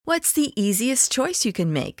What's the easiest choice you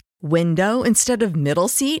can make? Window instead of middle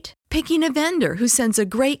seat? Picking a vendor who sends a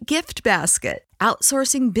great gift basket?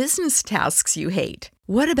 Outsourcing business tasks you hate?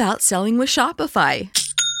 What about selling with Shopify?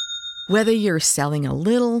 Whether you're selling a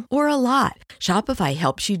little or a lot, Shopify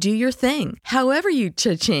helps you do your thing, however you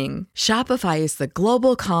cha-ching. Shopify is the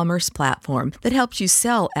global commerce platform that helps you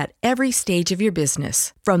sell at every stage of your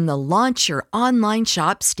business. From the launch your online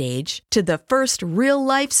shop stage to the first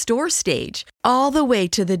real-life store stage, all the way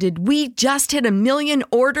to the did we just hit a million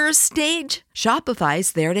orders stage.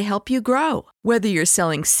 Shopify's there to help you grow. Whether you're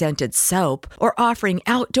selling scented soap or offering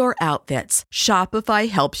outdoor outfits, Shopify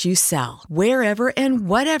helps you sell. Wherever and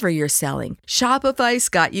whatever you're selling, Shopify's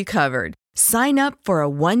got you covered. Sign up for a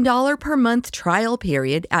 $1 per month trial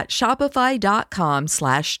period at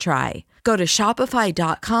shopify.com/try. Go to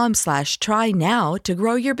shopify.com/try now to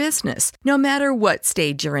grow your business, no matter what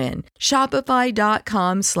stage you're in.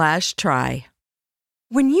 Shopify.com/try.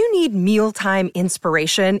 When you need mealtime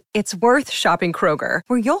inspiration, it's worth shopping Kroger,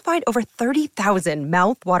 where you'll find over 30,000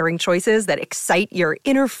 mouth-watering choices that excite your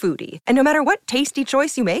inner foodie. And no matter what tasty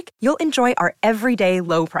choice you make, you'll enjoy our everyday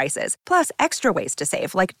low prices, plus extra ways to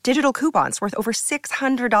save, like digital coupons worth over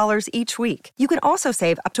 $600 each week. You can also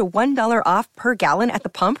save up to $1 off per gallon at the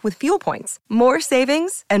pump with fuel points. More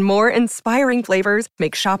savings and more inspiring flavors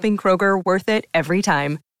make shopping Kroger worth it every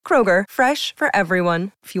time. Kroger, fresh for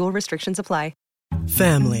everyone. Fuel restrictions apply.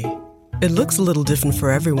 Family. It looks a little different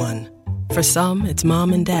for everyone. For some, it's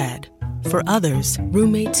mom and dad. For others,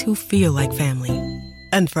 roommates who feel like family.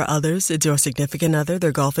 And for others, it's your significant other,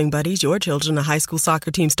 their golfing buddies, your children, a high school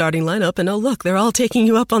soccer team starting lineup, and oh look, they're all taking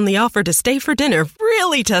you up on the offer to stay for dinner,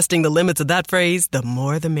 really testing the limits of that phrase, the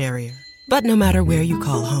more the merrier. But no matter where you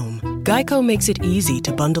call home, Geico makes it easy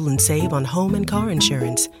to bundle and save on home and car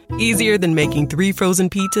insurance. Easier than making 3 frozen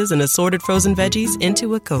pizzas and assorted frozen veggies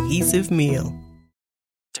into a cohesive meal.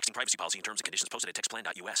 Texting privacy policy and terms and conditions posted at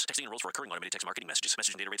textplan.us. Texting enrolls for recurring automated text marketing messages.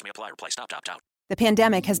 Message and data rates may apply. Reply stop to opt out. The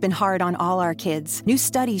pandemic has been hard on all our kids. New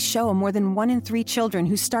studies show more than 1 in 3 children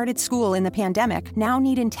who started school in the pandemic now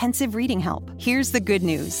need intensive reading help. Here's the good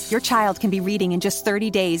news. Your child can be reading in just 30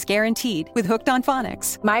 days, guaranteed, with Hooked on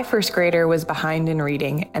Phonics. My first grader was behind in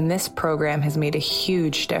reading, and this program has made a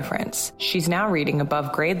huge difference. She's now reading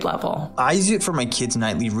above grade level. I use it for my kids'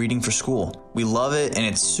 nightly reading for school. We love it, and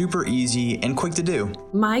it's super easy and quick to do.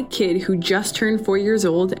 My kid, who just turned 4 years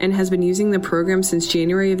old and has been using the program since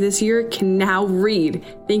January of this year, can now read.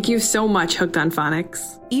 Thank you so much, Hooked on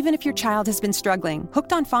Phonics. Even if your child has been struggling,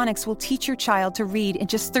 Hooked on Phonics will teach your child to read in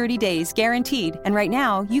just 30 days, guaranteed. And right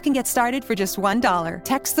now, you can get started for just $1.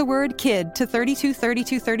 Text the word KID to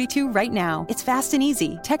 323232 right now. It's fast and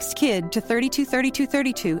easy. Text KID to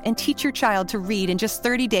 323232 and teach your child to read in just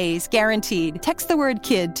 30 days, guaranteed. Text the word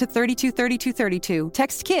KID to 323232.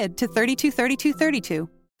 Text KID to 323232.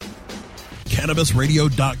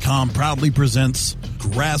 CannabisRadio.com proudly presents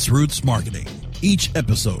Grassroots Marketing. Each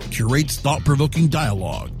episode curates thought-provoking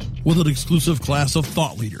dialogue with an exclusive class of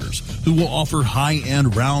thought leaders who will offer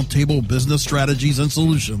high-end roundtable business strategies and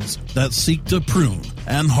solutions that seek to prune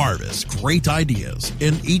and harvest great ideas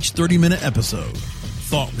in each 30-minute episode.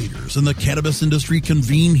 Thought leaders in the cannabis industry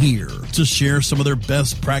convene here to share some of their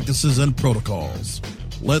best practices and protocols.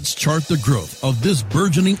 Let's chart the growth of this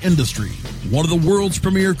burgeoning industry, one of the world's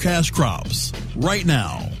premier cash crops, right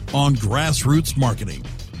now on Grassroots Marketing.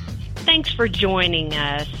 Thanks for joining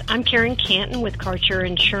us. I'm Karen Canton with Karcher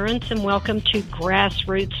Insurance, and welcome to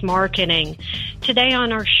Grassroots Marketing. Today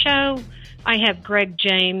on our show, I have Greg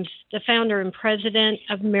James, the founder and president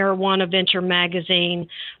of Marijuana Venture Magazine,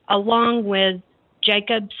 along with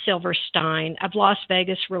Jacob Silverstein of Las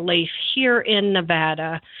Vegas Relief here in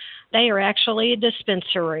Nevada. They are actually a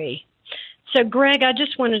dispensary. So, Greg, I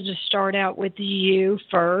just wanted to start out with you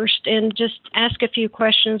first and just ask a few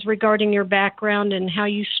questions regarding your background and how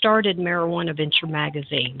you started Marijuana Venture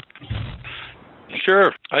Magazine.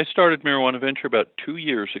 Sure. I started Marijuana Venture about 2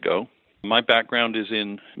 years ago. My background is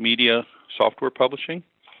in media software publishing,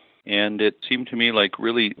 and it seemed to me like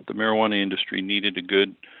really the marijuana industry needed a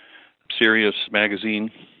good, serious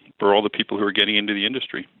magazine for all the people who are getting into the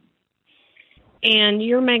industry. And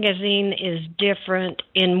your magazine is different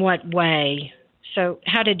in what way? So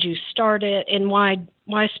how did you start it, and why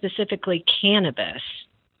specifically cannabis?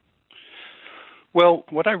 Well,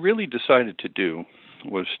 what I really decided to do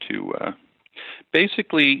was to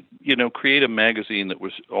basically, create a magazine that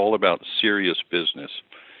was all about serious business.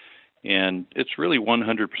 And it's really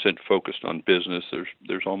 100% focused on business.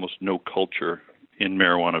 There's almost no culture in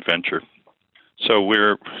Marijuana Venture. So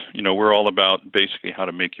we're all about basically how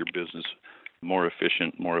to make your business more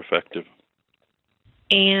efficient, more effective.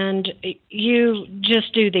 And you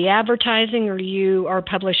just do the advertising, or you are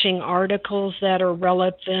publishing articles that are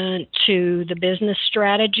relevant to the business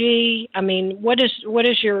strategy? I mean, what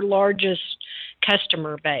is your largest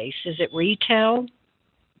customer base? Is it retail?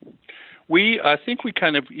 I think we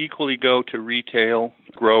kind of equally go to retail,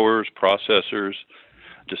 growers, processors,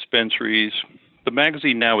 dispensaries. The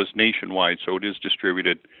magazine now is nationwide, so it is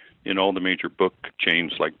distributed in all the major book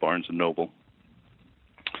chains like Barnes & Noble.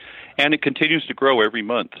 And it continues to grow every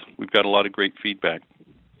month. We've got a lot of great feedback.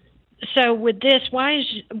 So with this, why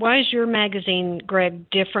is your magazine, Greg,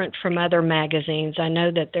 different from other magazines? I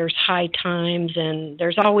know that there's High Times, and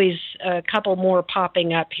there's always a couple more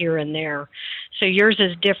popping up here and there. So yours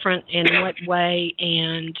is different in what way,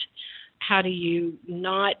 and how do you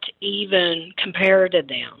not even compare to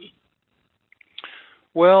them?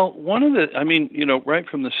 Well, right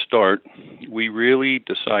from the start, we really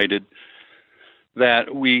decided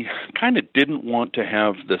that we kind of didn't want to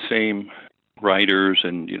have the same writers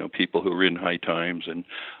and, people who were in High Times and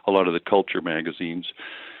a lot of the culture magazines.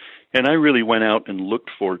 And I really went out and looked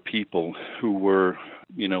for people who were,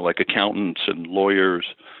 like accountants and lawyers,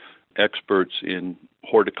 experts in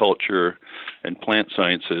horticulture and plant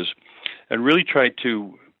sciences, and really tried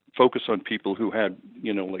to focus on people who had,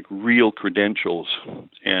 like real credentials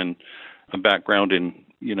and a background in,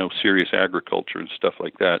 serious agriculture and stuff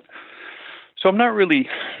like that. So I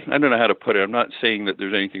don't know how to put it. I'm not saying that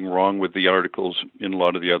there's anything wrong with the articles in a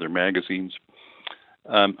lot of the other magazines.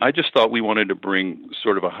 I just thought we wanted to bring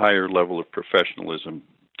sort of a higher level of professionalism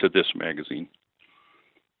to this magazine,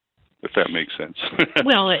 if that makes sense.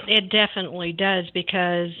 Well, it definitely does,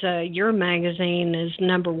 because your magazine is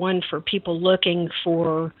number one for people looking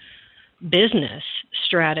for business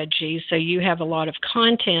strategy. So you have a lot of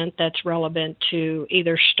content that's relevant to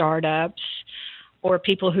either startups or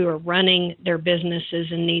people who are running their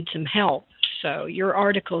businesses and need some help. So your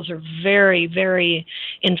articles are very, very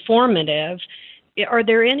informative. Are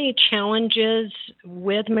there any challenges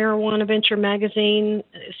with Marijuana Venture magazine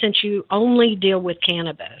since you only deal with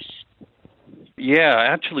cannabis? Yeah,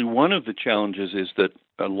 actually one of the challenges is that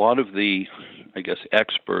a lot of the,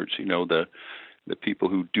 experts, the people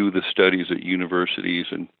who do the studies at universities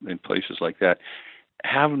and places like that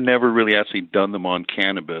have never really actually done them on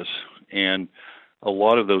cannabis. And a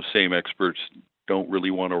lot of those same experts don't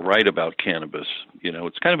really want to write about cannabis.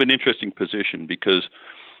 It's kind of an interesting position because,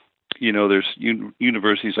 there's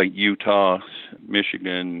universities like Utah,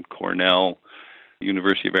 Michigan, Cornell,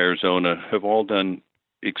 University of Arizona have all done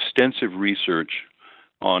extensive research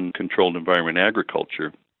on controlled environment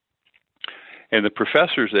agriculture. And the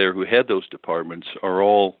professors there who head those departments are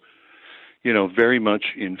all, very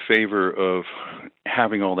much in favor of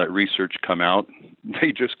having all that research come out.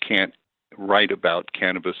 They just can't write about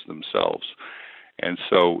cannabis themselves. And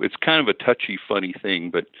so it's kind of a touchy, funny thing,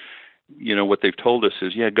 but what they've told us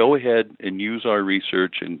is, go ahead and use our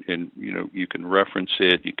research and you can reference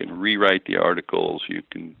it, you can rewrite the articles, you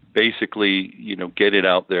can basically, get it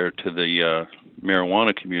out there to the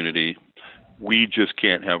marijuana community. We just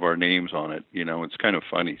can't have our names on it. It's kind of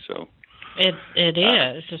funny. So it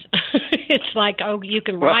is. It's like, you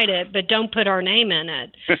can write it, but don't put our name in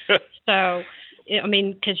it. So,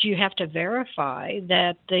 because you have to verify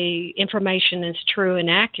that the information is true and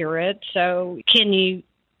accurate. So can you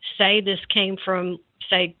say this came from,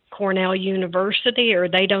 say, Cornell University, or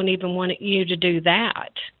they don't even want you to do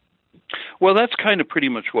that? Well, that's kind of pretty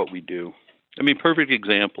much what we do. Perfect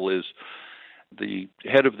example is the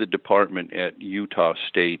head of the department at Utah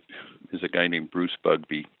State is a guy named Bruce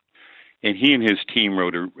Bugbee. And he and his team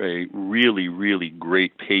wrote a really, really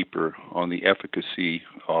great paper on the efficacy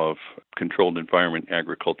of controlled environment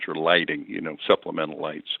agriculture lighting, supplemental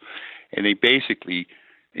lights. And they basically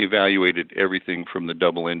evaluated everything from the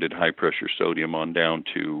double-ended high-pressure sodium on down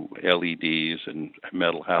to LEDs and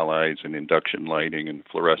metal halides and induction lighting and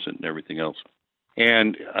fluorescent and everything else.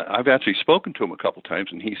 And I've actually spoken to him a couple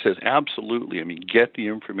times, and he says, absolutely, get the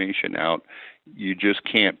information out. You just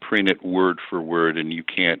can't print it word for word, and you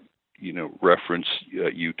can't reference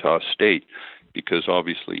Utah State, because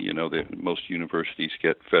obviously, that most universities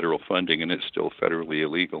get federal funding and it's still federally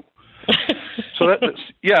illegal. So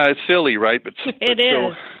it's silly, right? But it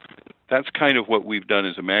is. That's kind of what we've done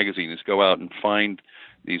as a magazine, is go out and find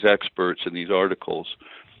these experts and these articles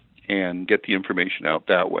and get the information out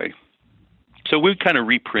that way. So we kind of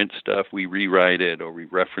reprint stuff, we rewrite it, or we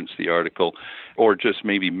reference the article, or just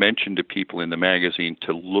maybe mention to people in the magazine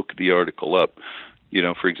to look the article up.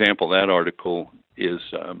 For example, that article is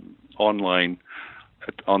online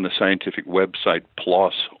on the scientific website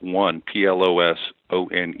PLOS1,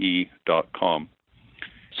 PLOSONE.com.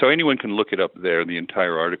 So anyone can look it up there, the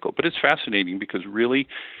entire article. But it's fascinating because really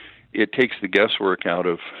it takes the guesswork out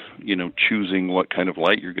of, choosing what kind of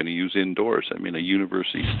light you're going to use indoors. I mean, a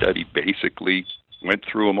university study basically went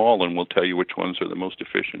through them all and will tell you which ones are the most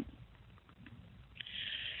efficient.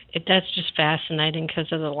 That's just fascinating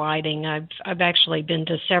because of the lighting. I've actually been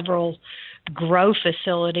to several grow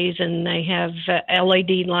facilities, and they have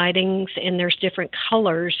LED lightings, and there's different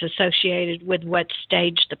colors associated with what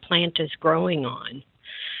stage the plant is growing on.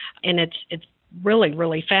 And it's really,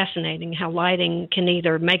 really fascinating how lighting can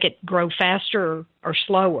either make it grow faster or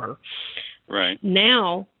slower. Right.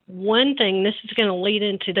 Now, one thing, this is going to lead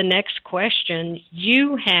into the next question.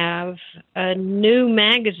 You have a new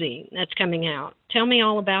magazine that's coming out. Tell me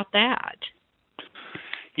all about that.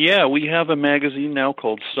 Yeah, we have a magazine now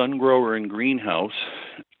called Sun Grower and Greenhouse,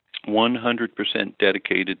 100%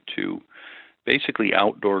 dedicated to basically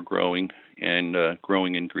outdoor growing and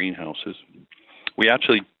growing in greenhouses. We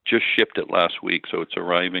actually just shipped it last week, so it's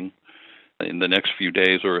arriving in the next few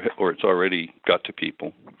days, or it's already got to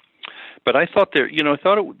people. But I thought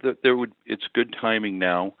it's good timing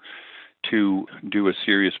now to do a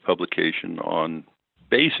serious publication on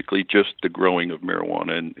basically just the growing of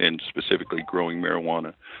marijuana and specifically growing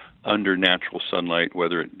marijuana under natural sunlight,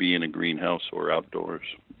 whether it be in a greenhouse or outdoors.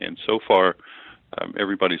 And so far,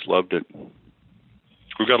 everybody's loved it.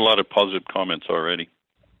 We've got a lot of positive comments already.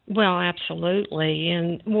 Well, absolutely.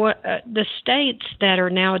 And what the states that are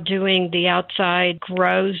now doing the outside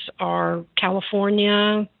grows are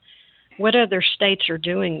California. What other states are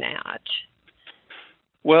doing that?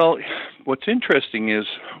 Well, what's interesting is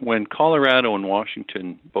when Colorado and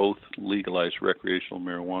Washington both legalized recreational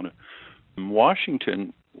marijuana,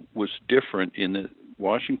 Washington was different in that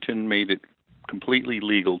Washington made it completely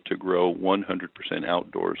legal to grow 100%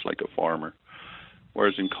 outdoors like a farmer.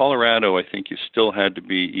 Whereas in Colorado, I think you still had to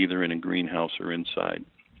be either in a greenhouse or inside.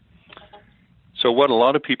 So what a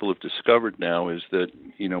lot of people have discovered now is that,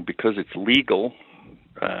 because it's legal,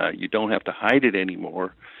 you don't have to hide it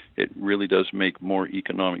anymore. It really does make more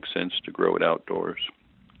economic sense to grow it outdoors.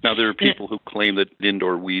 Now, there are people who claim that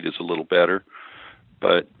indoor weed is a little better,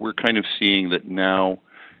 but we're kind of seeing that now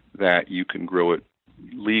that you can grow it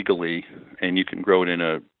legally and you can grow it in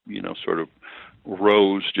a, sort of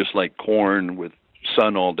rows, just like corn with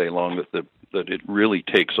sun all day long, that it really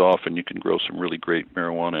takes off and you can grow some really great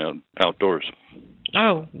marijuana outdoors.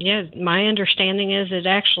 Oh, yeah. My understanding is it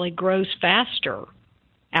actually grows faster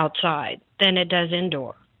outside than it does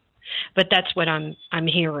indoor. But that's what I'm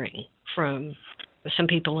hearing from some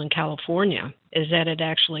people in California, is that it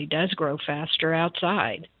actually does grow faster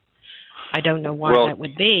outside. I don't know why that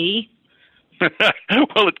would be.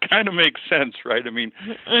 Well, it kind of makes sense, right? I mean,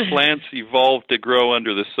 plants evolved to grow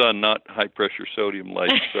under the sun, not high-pressure sodium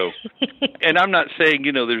lights. So, and I'm not saying,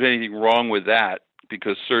 there's anything wrong with that,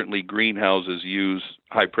 because certainly greenhouses use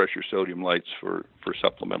high-pressure sodium lights for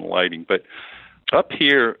supplemental lighting. But up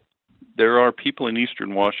here, there are people in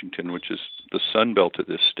eastern Washington, which is the sun belt of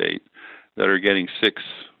this state, that are getting 6,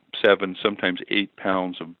 7, sometimes 8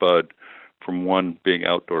 pounds of bud from one big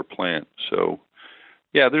outdoor plant. So,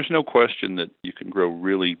 yeah, there's no question that you can grow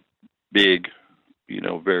really big,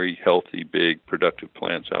 very healthy, big, productive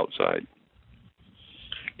plants outside.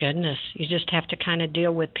 Goodness, you just have to kind of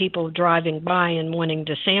deal with people driving by and wanting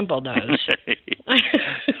to sample those.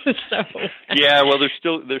 Yeah, well,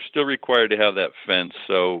 they're still required to have that fence.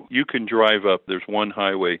 So you can drive up. There's one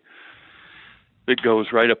highway that goes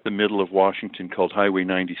right up the middle of Washington called Highway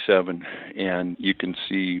 97, and you can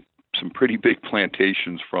see some pretty big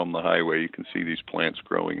plantations from the highway. You can see these plants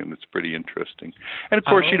growing, and it's pretty interesting. And of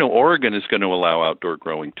course, Oregon is going to allow outdoor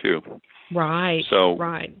growing too. Right.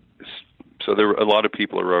 So there a lot of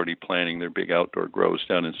people are already planning their big outdoor grows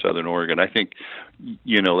down in southern Oregon. I think,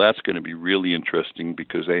 that's going to be really interesting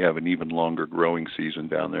because they have an even longer growing season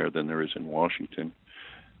down there than there is in Washington.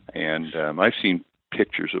 And I've seen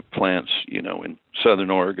pictures of plants, in southern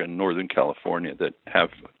Oregon, northern California, that have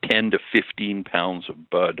 10 to 15 pounds of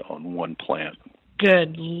bud on one plant.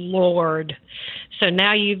 Good Lord. So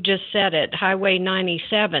now you've just said it. Highway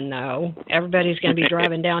 97, though. Everybody's going to be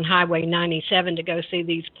driving down Highway 97 to go see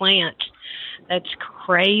these plants. That's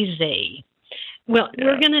crazy. Well,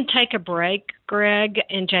 We're going to take a break, Greg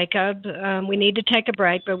and Jacob. We need to take a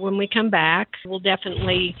break, but when we come back, we'll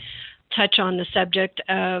definitely touch on the subject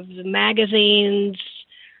of the magazines,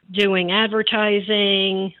 doing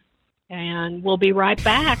advertising, and we'll be right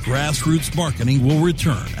back. Grassroots Marketing will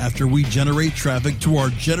return after we generate traffic to our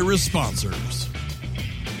generous sponsors.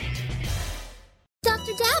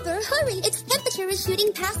 Dr. Dabber, hurry! It's empathy temperature is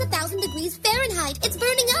shooting past 1,000 degrees Fahrenheit. It's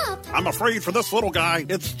burning up. I'm afraid for this little guy,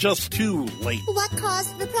 it's just too late. What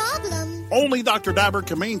caused the problem? Only Dr. Dabber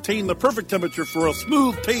can maintain the perfect temperature for a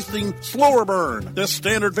smooth-tasting, slower burn. This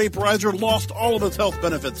standard vaporizer lost all of its health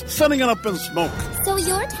benefits, sending it up in smoke. So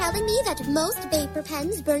you're telling me that most vapor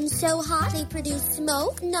pens burn so hot they produce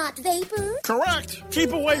smoke, not vapor? Correct.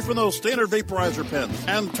 Keep away from those standard vaporizer pens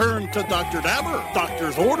and turn to Dr. Dabber.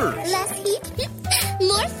 Doctor's orders. Less heat,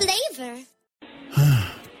 more flavor.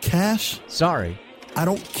 Cash? Sorry. I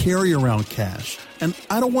don't carry around cash, and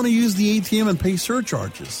I don't want to use the ATM and pay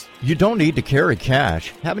surcharges. You don't need to carry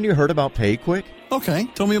cash. Haven't you heard about PayQuick? Okay,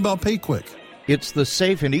 tell me about PayQuick. It's the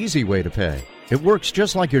safe and easy way to pay. It works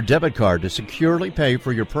just like your debit card to securely pay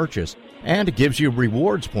for your purchase, and it gives you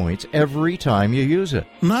rewards points every time you use it.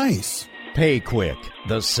 Nice. PayQuick,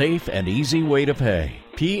 the safe and easy way to pay.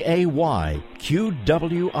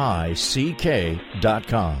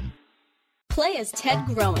 PayQuick.com. Play as Ted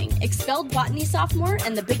Growing, expelled botany sophomore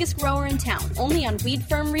and the biggest grower in town, only on Weed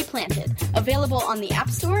Firm Replanted. Available on the App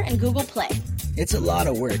Store and Google Play. It's a lot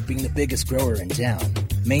of work being the biggest grower in town.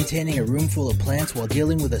 Maintaining a room full of plants while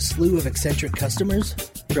dealing with a slew of eccentric customers?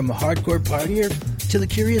 From a hardcore partier to the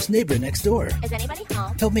curious neighbor next door. Is anybody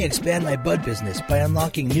home? Help me expand my bud business by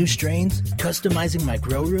unlocking new strains, customizing my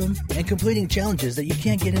grow room, and completing challenges that you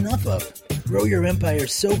can't get enough of. Grow your empire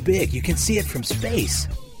so big you can see it from space.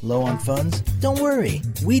 Low on funds? Don't worry.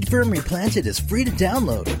 Weed Firm Replanted is free to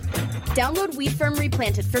download. Download Weed Firm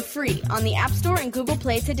Replanted for free on the App Store and Google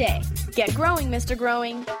Play today. Get growing, Mr.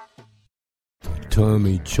 Growing.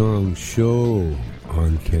 Tommy Chong Show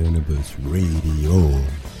on Cannabis Radio.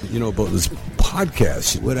 You know, about this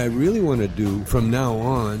podcast, what I really want to do from now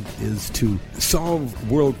on is to solve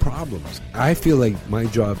world problems. I feel like my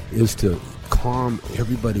job is to calm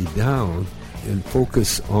everybody down and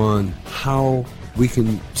focus on how we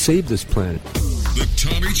can save this planet. The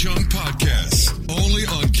Tommy Chong Podcast, only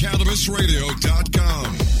on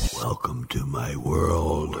CannabisRadio.com. Welcome to my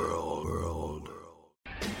world.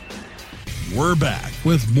 We're back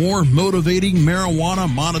with more motivating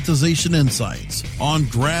marijuana monetization insights on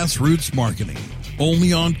Grassroots Marketing,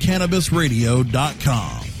 only on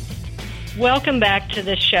CannabisRadio.com. Welcome back to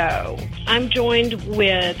the show. I'm joined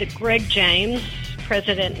with Greg James,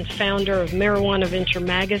 President and founder of Marijuana Venture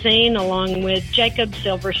Magazine, along with Jacob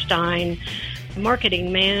Silverstein,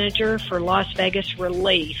 Marketing Manager for Las Vegas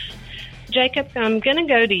Relief. Jacob, I'm going to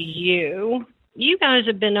go to you. You guys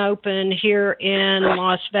have been open here in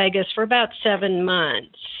Las Vegas for about 7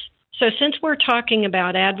 months. So since we're talking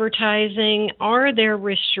about advertising, are there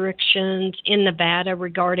restrictions in Nevada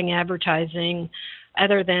regarding advertising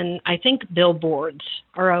other than, I think, billboards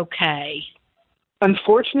are okay?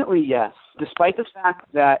 Unfortunately, yes. Despite the fact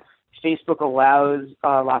that Facebook allows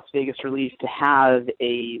Las Vegas Relief to have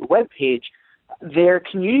a web page, their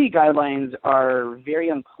community guidelines are very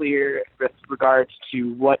unclear with regards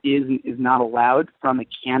to what is and is not allowed from a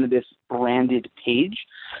cannabis-branded page.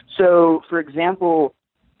 So, for example,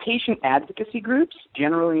 patient advocacy groups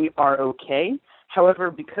generally are okay. However,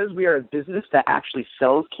 because we are a business that actually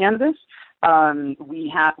sells cannabis, we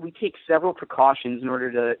take several precautions in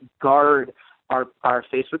order to guard our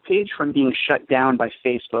Facebook page from being shut down by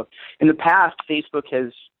Facebook. In the past, Facebook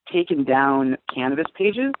has taken down cannabis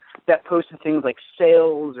pages that posted things like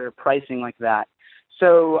sales or pricing like that.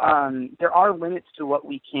 So there are limits to what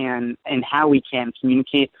we can and how we can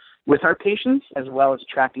communicate with our patients, as well as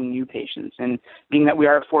attracting new patients. And being that we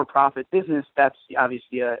are a for-profit business, that's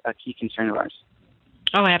obviously a key concern of ours.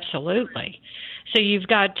 Oh, absolutely. So you've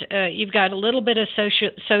got a little bit of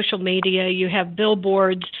social media. You have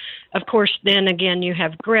billboards. Of course, then again, you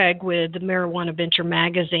have Greg with the Marijuana Venture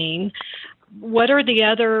Magazine. What are the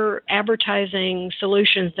other advertising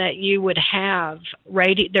solutions that you would have?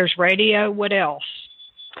 There's radio. What else?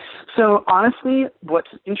 So honestly,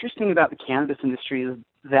 what's interesting about the cannabis industry is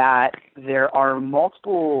that there are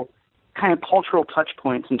multiple kind of cultural touch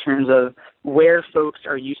points in terms of where folks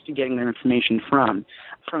are used to getting their information from.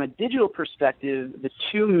 From a digital perspective, the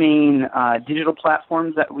two main digital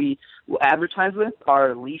platforms that we will advertise with are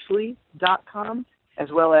Leafly.com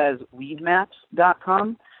as well as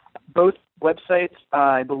Weedmaps.com. Both websites,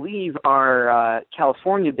 I believe, are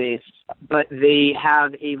California-based, but they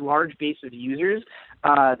have a large base of users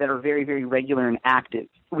that are very, very regular and active.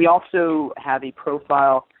 We also have a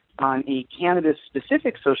profile on a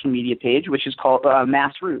cannabis-specific social media page, which is called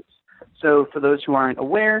Mass Roots. So for those who aren't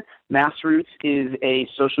aware, Mass Roots is a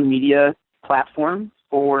social media platform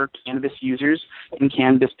for cannabis users and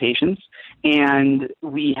cannabis patients, and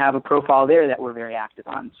we have a profile there that we're very active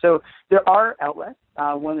on. So there are outlets.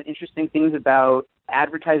 One of the interesting things about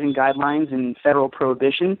advertising guidelines and federal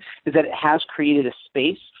prohibition is that it has created a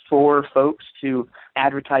space for folks to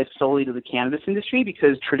advertise solely to the cannabis industry,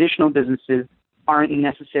 because traditional businesses aren't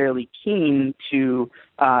necessarily keen to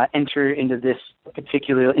enter into this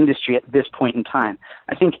particular industry at this point in time.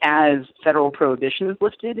 I think as federal prohibition is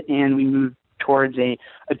lifted and we move towards a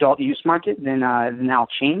adult use market, then that'll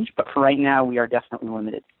change. But for right now, we are definitely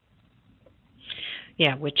limited.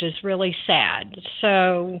 Yeah, which is really sad.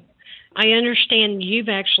 So I understand you've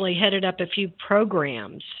actually headed up a few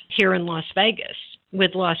programs here in Las Vegas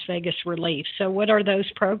with Las Vegas Relief. So what are those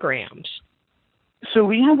programs? So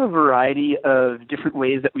we have a variety of different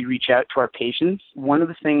ways that we reach out to our patients. One of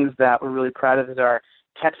the things that we're really proud of is our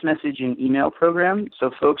text message and email program.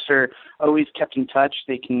 So folks are always kept in touch.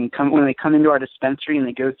 They can come when they come into our dispensary and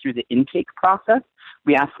they go through the intake process.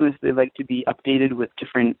 We ask them if they'd like to be updated with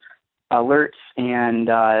different alerts and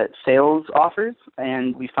sales offers,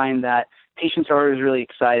 and we find that patients are always really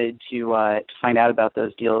excited to find out about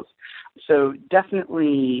those deals. So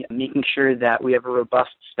definitely making sure that we have a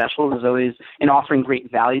robust special is always, and offering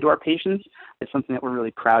great value to our patients is something that we're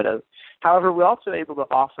really proud of. However, we're also able to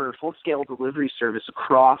offer full-scale delivery service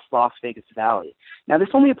across Las Vegas Valley. Now, this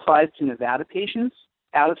only applies to Nevada patients.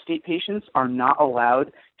 Out-of-state patients are not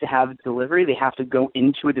allowed to have delivery. They have to go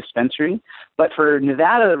into a dispensary. But for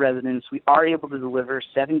Nevada residents, we are able to deliver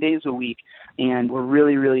 7 days a week, and we're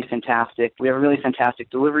really, really fantastic. We have a really fantastic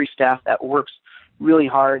delivery staff that works really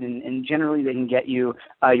hard, and generally they can get you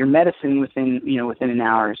your medicine within an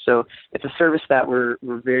hour. So it's a service that we're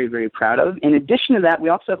very, very proud of. In addition to that, we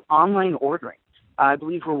also have online ordering. I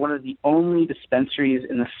believe we're one of the only dispensaries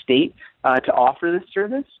in the state to offer this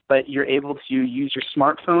service, but you're able to use your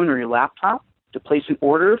smartphone or your laptop to place an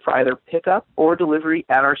order for either pickup or delivery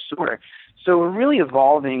at our store. So we're really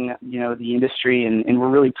evolving, the industry, and we're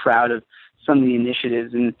really proud of some of the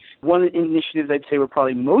initiatives. And one of the initiatives I'd say we're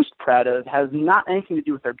probably most proud of has not anything to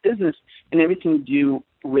do with our business and everything to do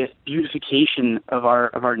with beautification of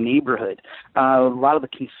our neighborhood. A lot of the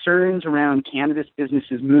concerns around cannabis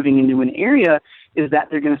businesses moving into an area is that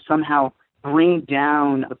they're going to somehow bring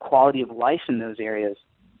down the quality of life in those areas.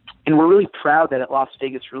 And we're really proud that at Las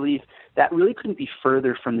Vegas Relief, that really couldn't be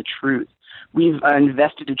further from the truth. We've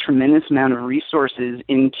invested a tremendous amount of resources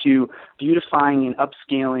into beautifying and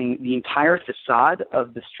upscaling the entire facade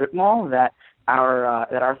of the strip mall that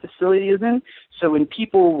our facility is in. So when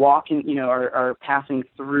people walk in, are passing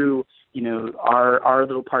through, our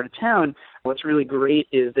little part of town, what's really great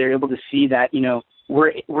is they're able to see that,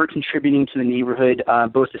 we're contributing to the neighborhood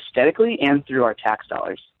both aesthetically and through our tax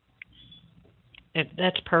dollars.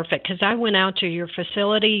 That's perfect, because I went out to your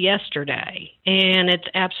facility yesterday, and it's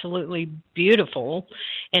absolutely beautiful.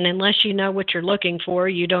 And unless you know what you're looking for,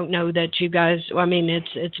 you don't know that you guys,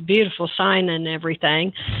 it's a beautiful sign and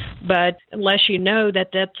everything. But unless you know that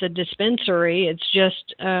that's a dispensary, it's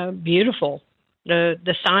just beautiful,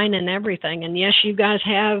 the sign and everything. And yes, you guys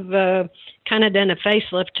have kind of done a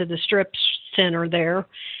facelift to the strip center there.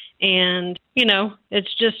 And,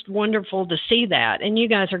 it's just wonderful to see that. And you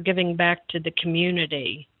guys are giving back to the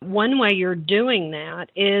community. One way you're doing that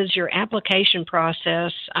is your application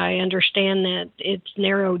process. I understand that it's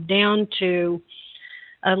narrowed down to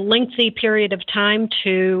a lengthy period of time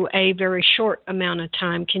to a very short amount of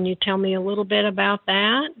time. Can you tell me a little bit about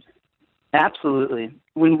that? Absolutely.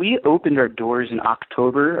 When we opened our doors in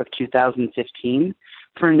October of 2015,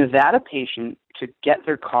 for a Nevada patient to get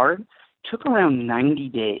their card, took around 90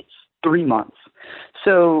 days, 3 months.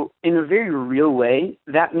 So in a very real way,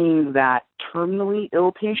 that means that terminally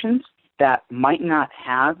ill patients that might not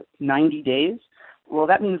have 90 days, well,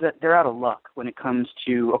 that means that they're out of luck when it comes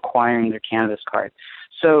to acquiring their cannabis card.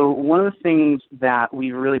 So one of the things that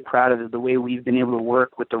we're really proud of is the way we've been able to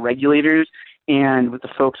work with the regulators and with the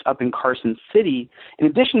folks up in Carson City, in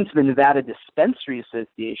addition to the Nevada Dispensary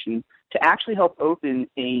Association, to actually help open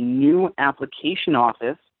a new application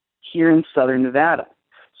office here in Southern Nevada.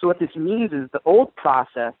 So what this means is the old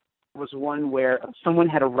process was one where someone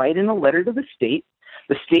had to write in a letter to the state.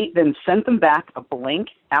 The state then sent them back a blank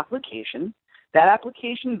application. That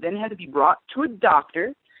application then had to be brought to a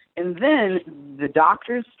doctor, and then the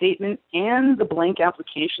doctor's statement and the blank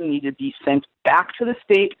application needed to be sent back to the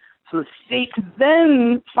state, so the state could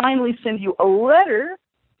then finally send you a letter,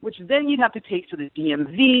 which then you'd have to take to the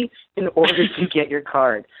DMV in order to get your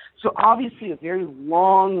card. So obviously a very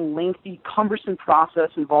long, lengthy, cumbersome process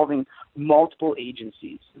involving multiple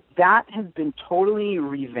agencies. That has been totally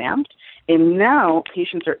revamped, and now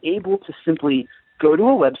patients are able to simply go to a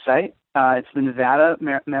website. It's the Nevada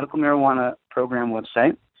Medical Marijuana Program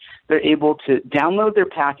website. They're able to download their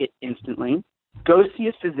packet instantly, go see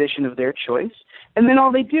a physician of their choice, and then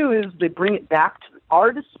all they do is they bring it back to the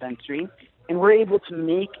our dispensary, and we're able to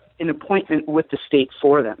make an appointment with the state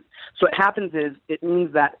for them. So what happens is it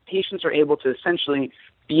means that patients are able to essentially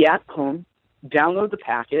be at home, download the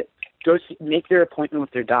packet, make their appointment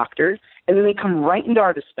with their doctor, and then they come right into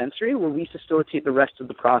our dispensary where we facilitate the rest of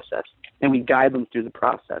the process and we guide them through the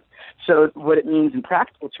process. So what it means in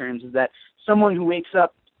practical terms is that someone who wakes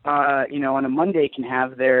up, on a Monday can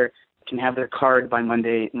have their card by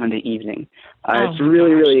Monday evening. It's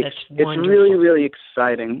really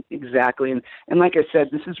exciting. Exactly. And like I said,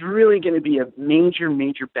 this is really going to be a major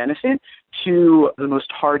benefit to the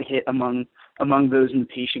most hard hit among those in the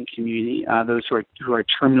patient community, those who are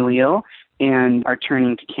terminally ill and are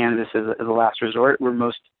turning to cannabis as a last resort. We're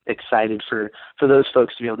most excited for those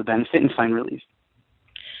folks to be able to benefit and find relief.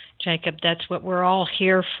 Jacob, that's what we're all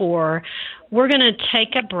here for. We're going to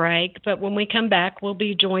take a break, but when we come back, we'll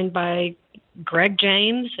be joined by Greg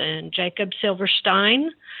James and Jacob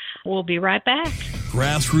Silverstein. We'll be right back.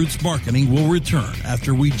 Grassroots Marketing will return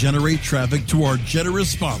after we generate traffic to our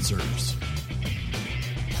generous sponsors.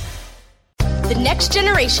 The next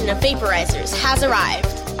generation of vaporizers has arrived.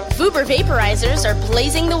 Vuber vaporizers are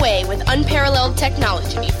blazing the way with unparalleled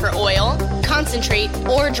technology for oil, concentrate,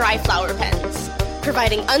 or dry flower pens.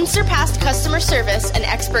 Providing unsurpassed customer service and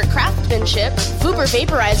expert craftsmanship, Vuber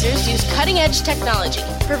vaporizers use cutting-edge technology,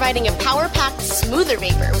 providing a power-packed, smoother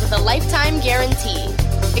vapor with a lifetime guarantee.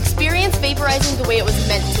 Experience vaporizing the way it was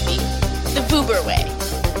meant to be, the Vuber way.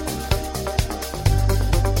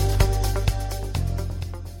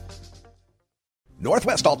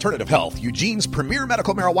 Northwest Alternative Health, Eugene's premier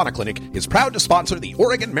medical marijuana clinic, is proud to sponsor the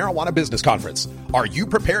Oregon Marijuana Business Conference. Are you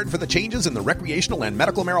prepared for the changes in the recreational and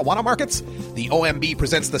medical marijuana markets? The OMB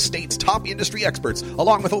presents the state's top industry experts,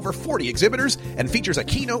 along with over 40 exhibitors, and features a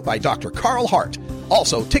keynote by Dr. Carl Hart.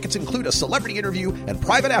 Also, tickets include a celebrity interview and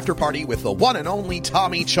private after-party with the one and only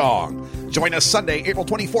Tommy Chong. Join us Sunday, April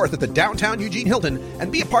 24th at the downtown Eugene Hilton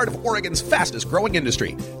and be a part of Oregon's fastest-growing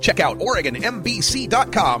industry. Check out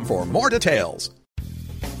OregonMBC.com for more details.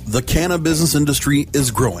 The cannabis industry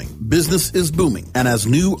is growing. Business is booming. And as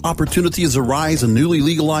new opportunities arise in newly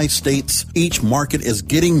legalized states, each market is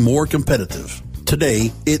getting more competitive.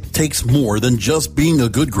 Today, it takes more than just being a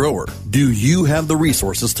good grower. Do you have the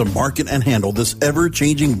resources to market and handle this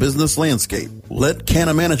ever-changing business landscape? Let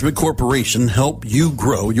Canna Management Corporation help you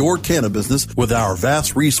grow your canna business with our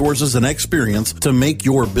vast resources and experience to make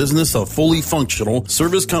your business a fully functional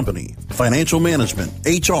service company. Financial management,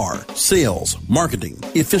 HR, sales, marketing,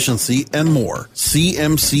 efficiency, and more.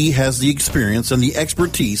 CMC has the experience and the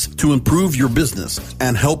expertise to improve your business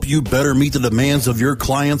and help you better meet the demands of your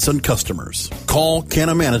clients and customers. Call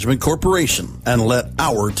Canna Management Corporation and let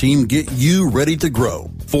our team get you ready to grow.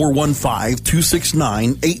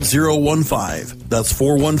 415-269-8015. That's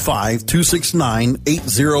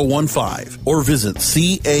 415-269-8015. Or visit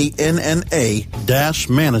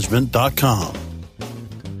canna-management.com.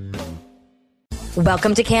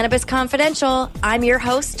 Welcome to Cannabis Confidential. I'm your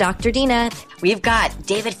host, Dr. Dina. We've got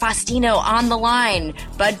David Faustino on the line,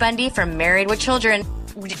 Bud Bundy from Married with Children.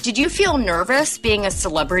 Did you feel nervous being a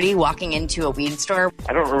celebrity walking into a weed store?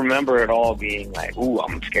 I don't remember at all being like, ooh,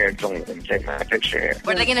 I'm scared someone's going to take my picture here.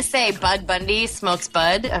 What are they going to say? Bud Bundy smokes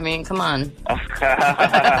bud? I mean, come on.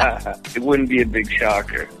 It wouldn't be a big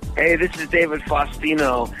shocker. Hey, this is David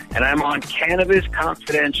Faustino, and I'm on Cannabis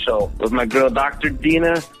Confidential with my girl, Dr.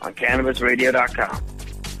 Dina, on CannabisRadio.com.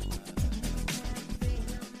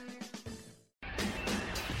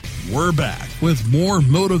 We're back with more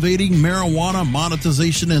motivating marijuana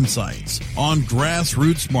monetization insights on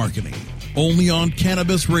Grassroots Marketing, only on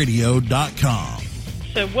CannabisRadio.com.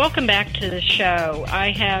 So welcome back to the show.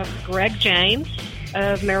 I have Greg James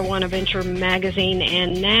of Marijuana Venture Magazine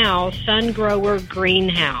and now Sun Grower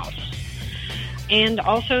Greenhouse. And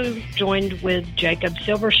also joined with Jacob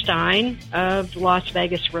Silverstein of Las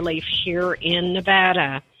Vegas Relief here in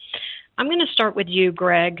Nevada. I'm going to start with you,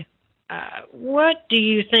 Greg. What do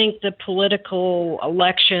you think the political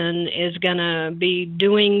election is going to be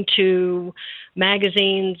doing to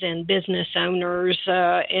magazines and business owners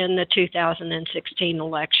in the 2016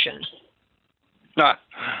 election?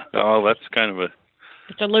 Oh, that's kind of a...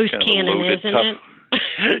 It's a loose cannon, isn't it?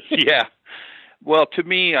 Yeah. Well, to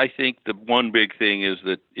me, I think the one big thing is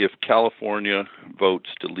that if California votes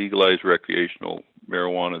to legalize recreational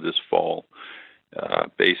marijuana this fall,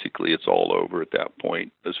 basically it's all over at that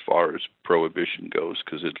point as far as prohibition goes,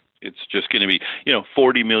 because it's just going to be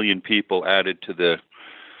 40 million people added to the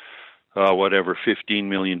 15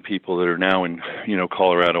 million people that are now in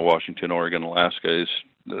Colorado, Washington, Oregon, Alaska.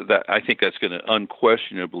 I think that's going to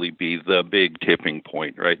unquestionably be the big tipping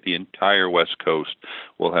point, right? The entire West Coast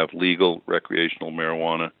will have legal recreational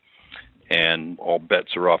marijuana, and all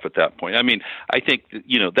bets are off at that point. I mean, I think,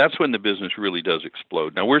 that's when the business really does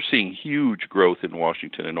explode. Now, we're seeing huge growth in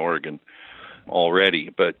Washington and Oregon already,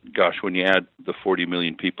 but gosh, when you add the 40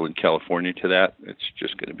 million people in California to that, it's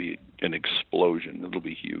just going to be an explosion. It'll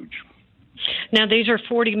be huge. Now, these are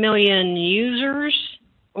 40 million users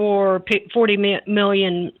or 40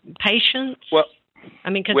 million patients? Well,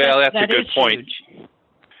 I mean, that's a good point. Huge.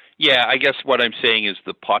 Yeah, I guess what I'm saying is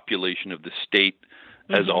the population of the state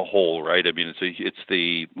as a whole, right? I mean, it's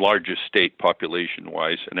the largest state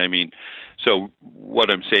population-wise, and I mean, so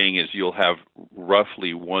what I'm saying is you'll have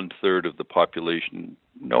roughly 1/3 of the population.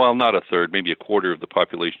 No, well, not a third, maybe a quarter of the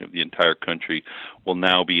population of the entire country will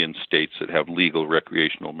now be in states that have legal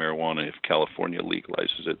recreational marijuana if California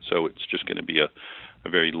legalizes it. So it's just going to be a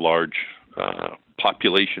very large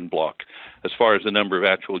population block. As far as the number of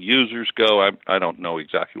actual users go, I don't know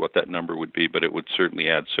exactly what that number would be, but it would certainly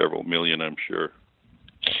add several million, I'm sure.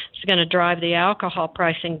 It's going to drive the alcohol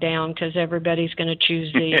pricing down because everybody's going to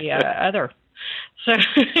choose the other. So,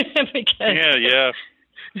 because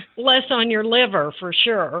less on your liver for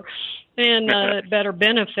sure, and better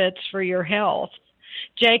benefits for your health.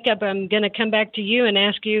 Jacob, I'm going to come back to you and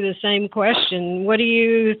ask you the same question. What do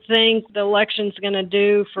you think the election's going to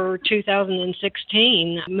do for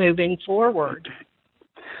 2016 moving forward?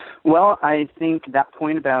 Well, I think that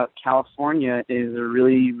point about California is a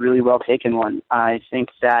really, really well taken one. I think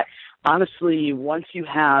that, honestly, once you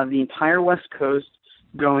have the entire West Coast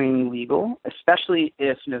going legal, especially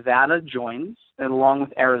if Nevada joins, along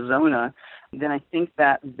with Arizona, then I think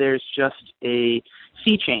that there's just a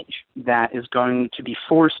sea change that is going to be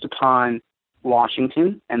forced upon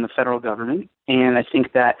Washington and the federal government. And I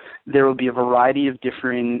think that there will be a variety of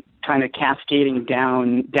different kind of cascading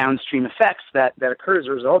downstream effects that occur as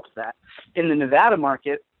a result of that. In the Nevada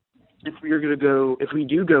market, if we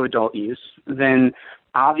do go adult use, then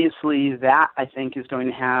obviously that I think is going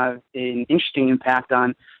to have an interesting impact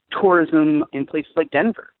on tourism in places like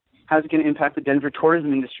Denver. How's it going to impact the Denver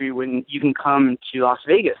tourism industry when you can come to Las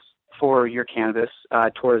Vegas for your cannabis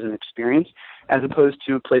tourism experience, as opposed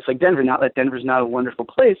to a place like Denver? Not that Denver's not a wonderful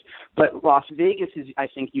place, but Las Vegas is, I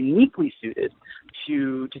think, uniquely suited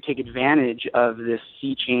to take advantage of this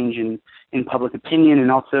sea change in public opinion and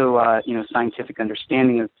also, scientific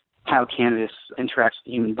understanding of how cannabis interacts with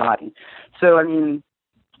the human body. So, I mean,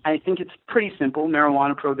 I think it's pretty simple.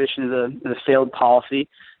 Marijuana prohibition is a failed policy.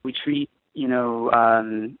 We treat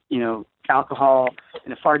alcohol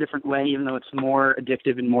in a far different way, even though it's more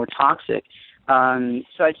addictive and more toxic.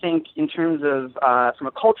 So I think in terms of, from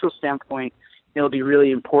a cultural standpoint, it'll be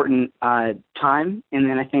really important time. And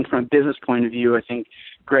then I think from a business point of view, I think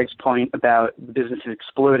Greg's point about the business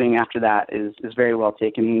exploding after that is very well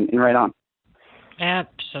taken and right on.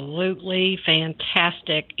 Absolutely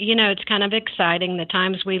fantastic. It's kind of exciting, the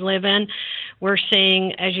times we live in. We're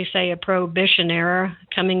seeing, as you say, a prohibition era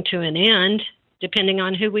coming to an end, depending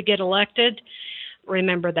on who we get elected.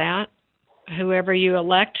 Remember that. Whoever you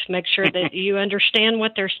elect, make sure that you understand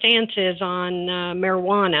what their stance is on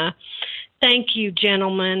marijuana. Thank you,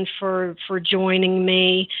 gentlemen, for joining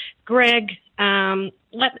me. Greg,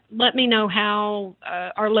 let me know how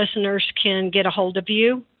our listeners can get a hold of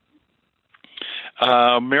you.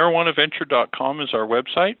 MarijuanaVenture.com is our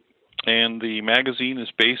website, and the magazine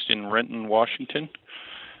is based in Renton, Washington.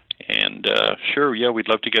 And we'd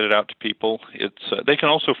love to get it out to people. It's they can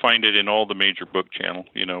also find it in all the major book channels,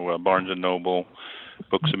 Barnes & Noble,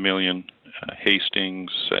 Books A Million,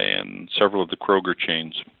 Hastings, and several of the Kroger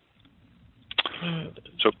chains.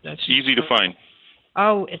 So it's easy to find.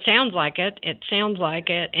 Oh, it sounds like it. And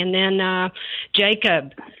then,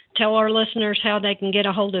 Jacob, tell our listeners how they can get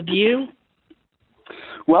a hold of you.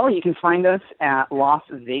 Well, you can find us at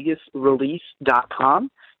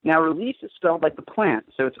LasVegasRelease.com. Now, release is spelled like the plant,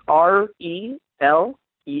 so it's RELEAF.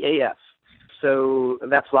 So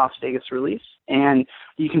that's Las Vegas Release. And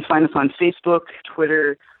you can find us on Facebook,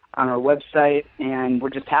 Twitter, on our website, and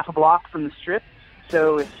we're just half a block from the Strip.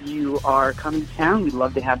 So if you are coming to town, we'd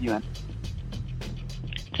love to have you in.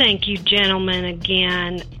 Thank you, gentlemen,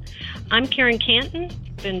 again. I'm Karen Canton.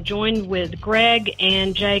 Been joined with Greg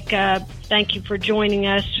and Jacob. Thank you for joining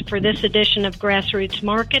us for this edition of Grassroots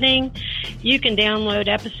Marketing. You can download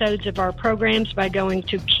episodes of our programs by going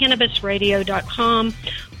to CannabisRadio.com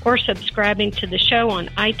or subscribing to the show on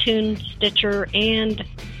iTunes, Stitcher, and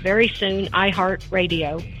very soon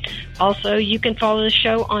iHeartRadio. Also, you can follow the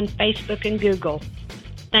show on Facebook and Google.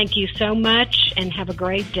 Thank you so much and have a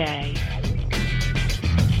great day.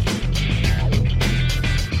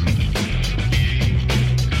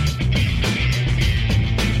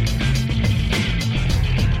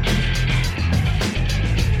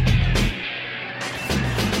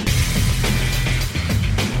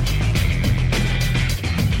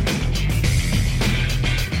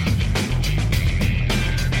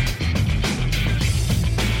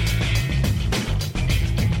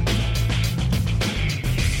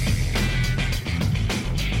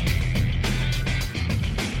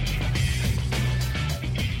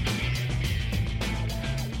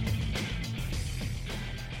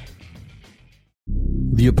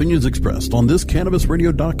 The opinions expressed on this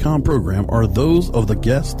CannabisRadio.com program are those of the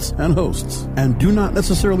guests and hosts and do not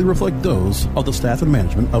necessarily reflect those of the staff and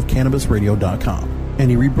management of CannabisRadio.com.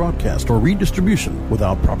 Any rebroadcast or redistribution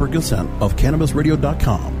without proper consent of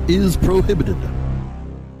CannabisRadio.com is prohibited.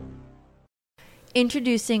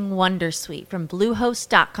 Introducing Wondersuite from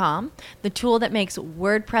Bluehost.com, the tool that makes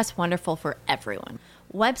WordPress wonderful for everyone.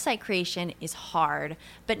 Website creation is hard,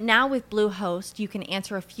 but now with Bluehost, you can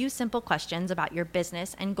answer a few simple questions about your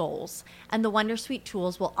business and goals, and the Wondersuite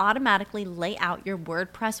tools will automatically lay out your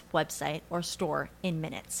WordPress website or store in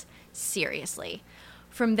minutes. Seriously.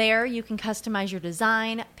 From there, you can customize your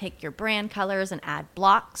design, pick your brand colors, and add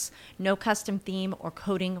blocks. No custom theme or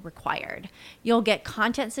coding required. You'll get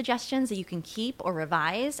content suggestions that you can keep or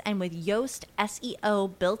revise, and with Yoast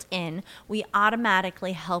SEO built in, we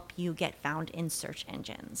automatically help you get found in search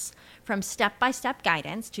engines. From step-by-step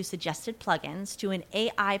guidance to suggested plugins to an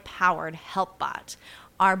AI-powered help bot,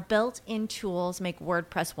 our built-in tools make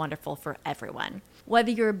WordPress wonderful for everyone.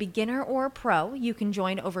 Whether you're a beginner or a pro, you can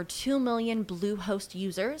join over 2 million Bluehost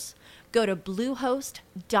users. Go to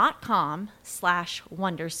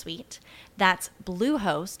bluehost.com/wondersuite. That's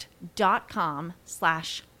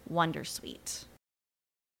bluehost.com/wondersuite.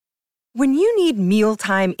 When you need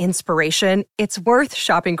mealtime inspiration, it's worth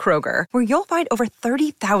shopping Kroger, where you'll find over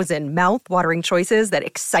 30,000 mouth-watering choices that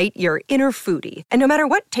excite your inner foodie. And no matter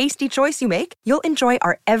what tasty choice you make, you'll enjoy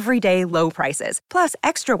our everyday low prices, plus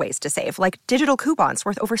extra ways to save, like digital coupons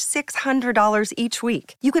worth over $600 each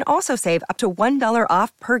week. You can also save up to $1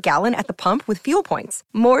 off per gallon at the pump with fuel points.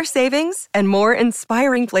 More savings and more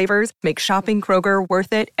inspiring flavors make shopping Kroger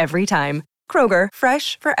worth it every time. Kroger,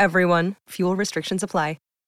 fresh for everyone. Fuel restrictions apply.